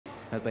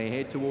as they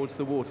head towards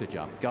the water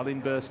jump.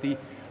 Gullinbursty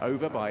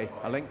over by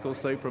a length or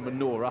so from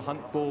Menorah.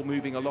 Hunt Ball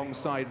moving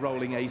alongside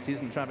Rolling Aces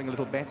and travelling a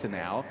little better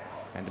now.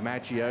 And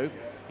Maggio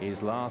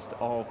is last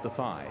of the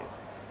 5.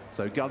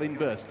 So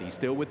Gullinbursty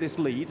still with this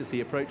lead as he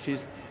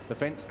approaches the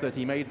fence that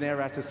he made an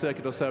error at a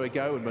circuit or so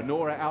ago, and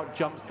Menorah out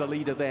jumps the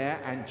leader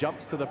there and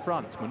jumps to the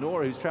front.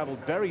 Menorah, who's travelled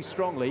very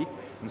strongly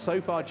and so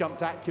far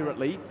jumped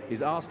accurately,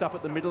 is asked up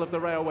at the middle of the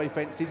railway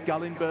fences.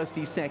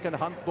 Gullinbursty second,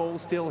 Hunt Ball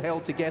still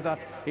held together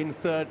in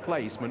third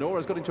place.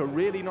 Menorah's got into a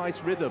really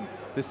nice rhythm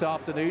this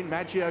afternoon.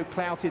 Maggio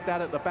clouted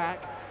that at the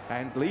back,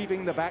 and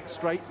leaving the back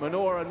straight,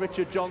 Menorah and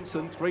Richard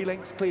Johnson 3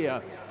 lengths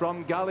clear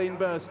from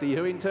Gullinbursty,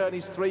 who in turn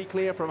is 3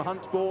 clear from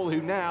Hunt Ball,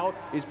 who now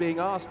is being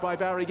asked by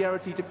Barry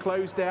Geraghty to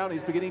close down.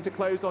 He's beginning to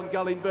close on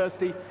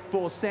Gullinbursty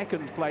for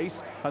second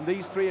place, and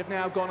these 3 have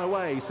now gone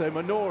away. So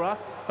Menorah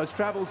has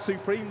travelled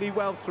supremely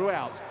well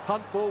throughout.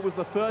 Hunt Ball was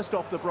the first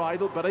off the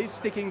bridle, but is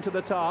sticking to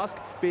the task,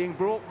 being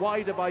brought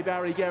wider by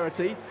Barry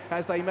Geraghty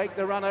as they make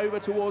the run over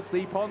towards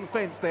the pond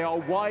fence. They are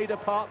wide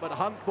apart, but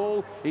Hunt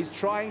Ball is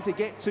trying to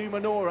get to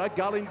Menorah.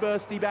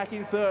 Gullinbursty back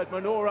in third.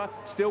 Menorah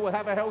still will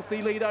have a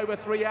healthy lead over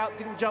 3 out.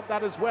 Didn't jump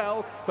that as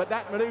well, but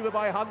that manoeuvre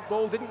by Hunt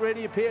Ball didn't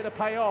really appear to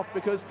pay off,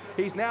 because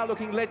he's now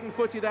looking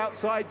leaden-footed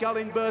outside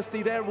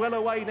Gullinbursty. They're well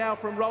away now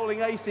from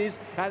Rolling Aces,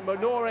 and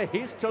Menorah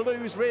his to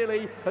lose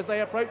really as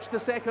they approach the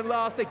second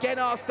last. Again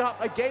asked up,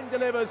 again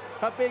delivers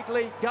a big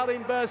lead.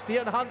 Gullinbursty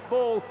and Hunt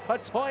Ball are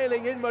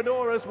toiling in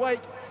Menorah's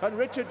wake, and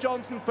Richard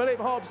Johnson, Philip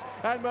Hobbs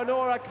and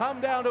Menorah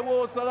come down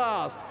towards the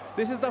last.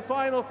 This is the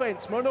final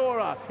fence.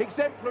 Menorah,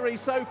 exemplary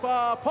so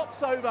far,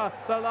 pops over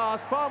the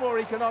last far more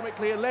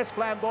economically and less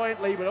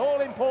flamboyantly, but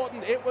all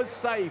important, it was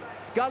safe.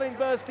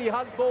 Gullinbursty,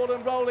 Hunt Ball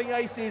and Rolling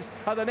Aces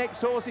are the next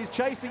horses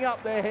chasing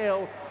up their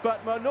hill,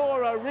 but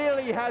Menorah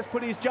really has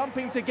put his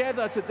jumping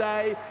together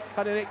today,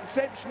 and an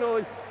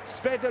exceptional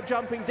spread of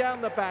jumping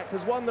down the back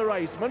has won the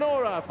race.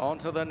 Menorah. On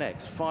to the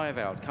next 5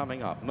 out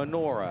coming up.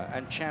 Menorah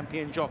and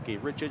champion jockey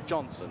Richard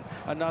Johnson.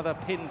 Another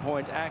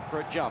pinpoint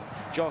accurate jump.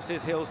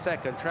 Joss's Hill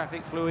second.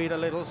 Traffic Fluid a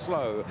little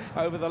slow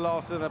over the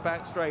last in the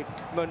back straight.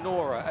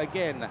 Menorah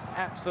again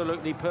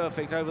absolutely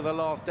perfect over the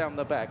last down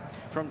the back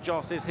from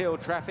Joss's Hill.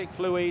 Traffic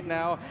Fluid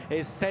now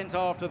is sent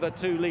after the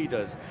 2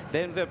 leaders.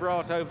 Then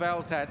Vibrato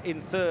Valtat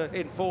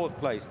in fourth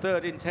place.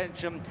 Third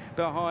Intention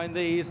behind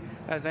these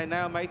as they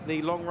now make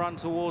the long run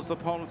towards the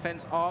pond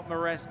fence. Art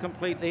Marest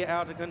completely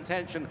out of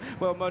contention.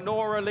 Well,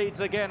 Menorah leads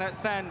again at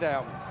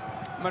Sandown.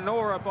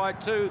 Menorah by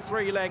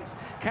 2-3 lengths.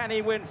 Can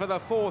he win for the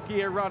 4th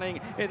year running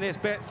in this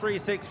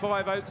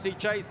Bet365 Oaksey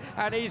Chase?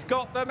 And he's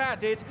got them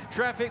at it.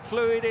 Traffic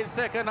Fluid in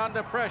second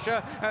under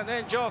pressure, and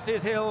then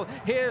Joss's Hill.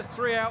 Here's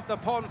 3 out the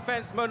pond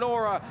fence.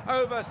 Menorah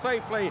over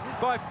safely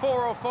by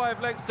 4 or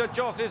 5 lengths to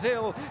Joss's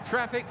Hill.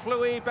 Traffic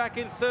Fluid back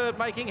in third,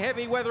 making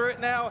heavy weather it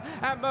now,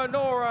 and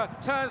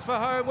Menorah turns for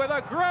home with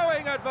a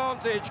growing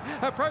advantage,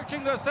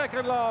 approaching the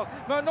second last.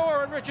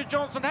 Menorah and Richard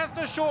Johnson has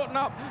to shorten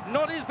up.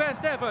 Not his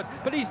best effort,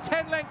 but he's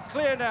 10 lengths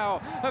clear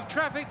now of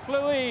Traffic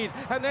Fluid,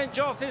 and then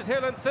Joss's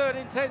Hill and Third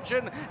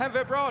Intention and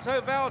Vibrato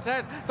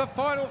Valtat. The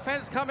final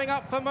fence coming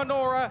up for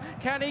Menorah.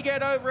 Can he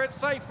get over it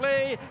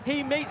safely?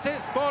 He meets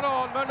it spot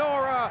on.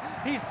 Menorah,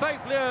 he's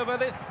safely over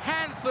this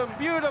handsome,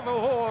 beautiful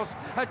horse,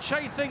 a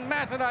chasing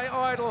matinee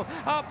idol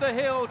up the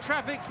hill.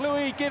 Traffic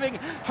Fluid giving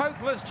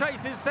hopeless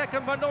chases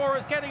second.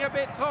 Menorah's getting a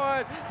bit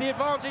tired. The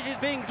advantage is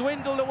being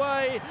dwindled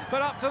away,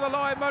 but up to the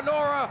line,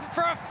 Menorah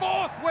for a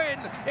 4th win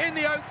in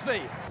the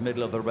Oaksey.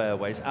 Middle of the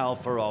railways,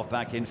 Alfarov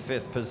back in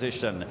 5th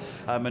position.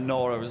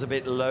 Menorah was a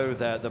bit low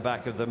there at the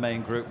back of the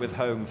main group with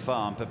Home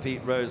Farm.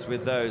 Pepite Rose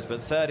with those,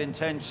 but Third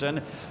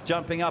Intention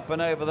jumping up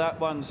and over that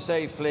one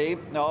safely.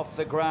 Off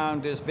the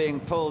ground is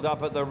being pulled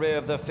up at the rear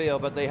of the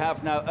field, but they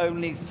have now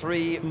only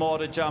 3 more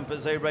to jump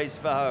as they race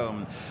for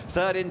home.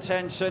 Third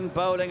Intention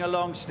bowling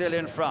along still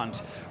in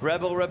front.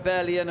 Rebel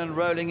Rebellion and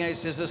Rolling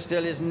Aces are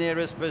still his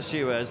nearest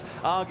pursuers.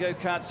 Argo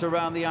Cat's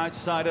around the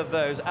outside of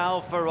those.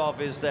 Alfarov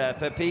is there.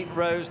 Pepite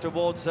Rose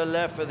towards the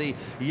left for the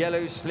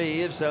yellow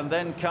sleeves, and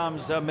then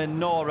comes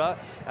Menorah.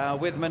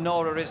 With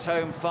Menorah, his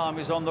Home Farm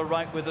is on the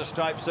right with the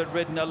stripes that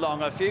ridden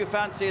along. A few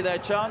fancy their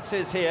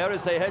chances here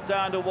as they head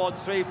down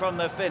towards 3 from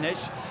the finish,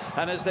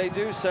 and as they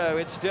do so,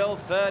 it's still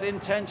Third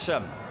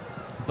Intention.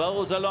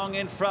 Bowls along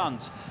in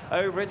front,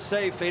 over it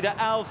safely to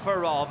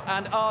Alfarov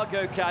and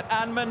Argo Cat,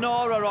 and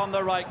Menorah on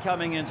the right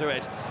coming into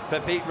it.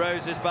 Pepite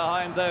Rose is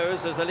behind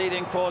those as the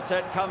leading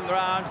quartet come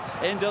round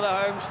into the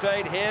home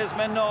straight. Here's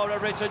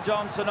Menorah, Richard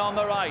Johnson on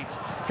the right,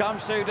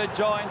 comes through to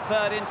join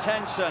Third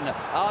Intention.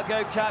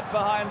 Argo Cat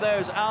behind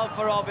those.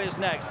 Alfarov is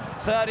next.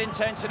 Third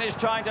Intention is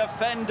trying to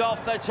fend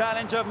off the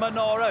challenge of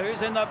Menorah,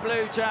 who's in the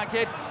blue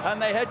jacket,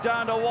 and they head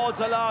down towards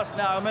the last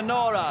now.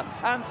 Menorah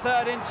and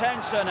Third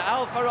Intention.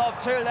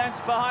 Alfarov 2 lengths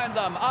behind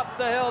them. Up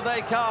the hill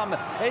they come.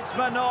 It's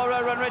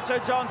Menorah and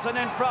Richard Johnson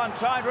in front,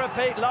 trying to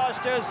repeat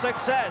last year's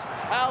success.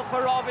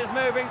 Alfarov is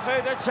moving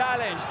through to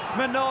challenge.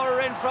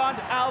 Menorah in front.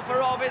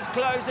 Alfarov is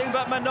closing,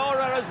 but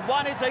Menorah has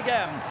won it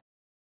again.